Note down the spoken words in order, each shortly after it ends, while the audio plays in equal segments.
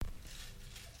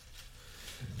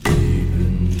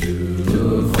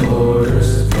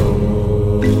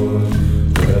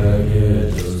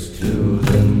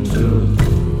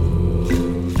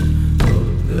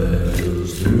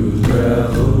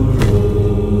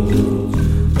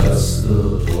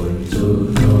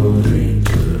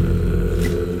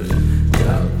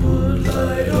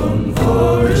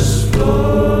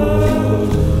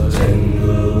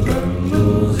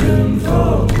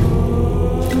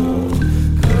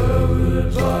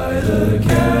the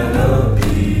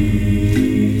canopy.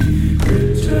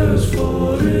 Critters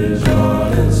forage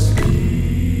on its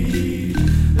speed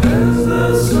as the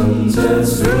sun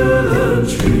sets through the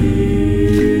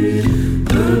trees.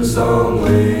 Birdsong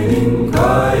waning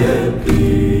quiet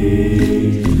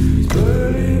beats,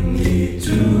 burning heat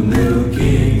to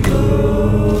milky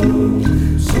glow.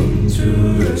 Some to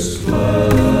rest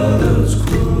while others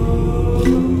crow.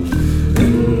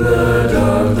 In the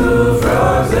dark the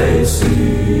frogs they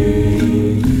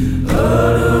sing,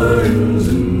 utterings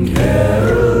and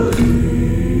carolings,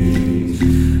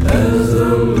 as the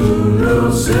moon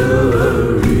rose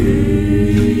silvery,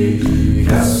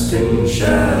 casting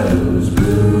shadows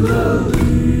blue the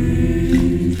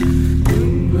leaves.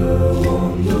 Moonglow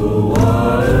on the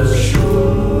water's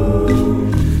shore,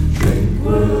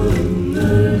 tranquil in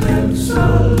the depths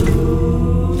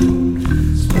alone,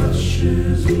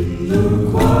 splashes in the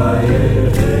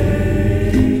quiet haze.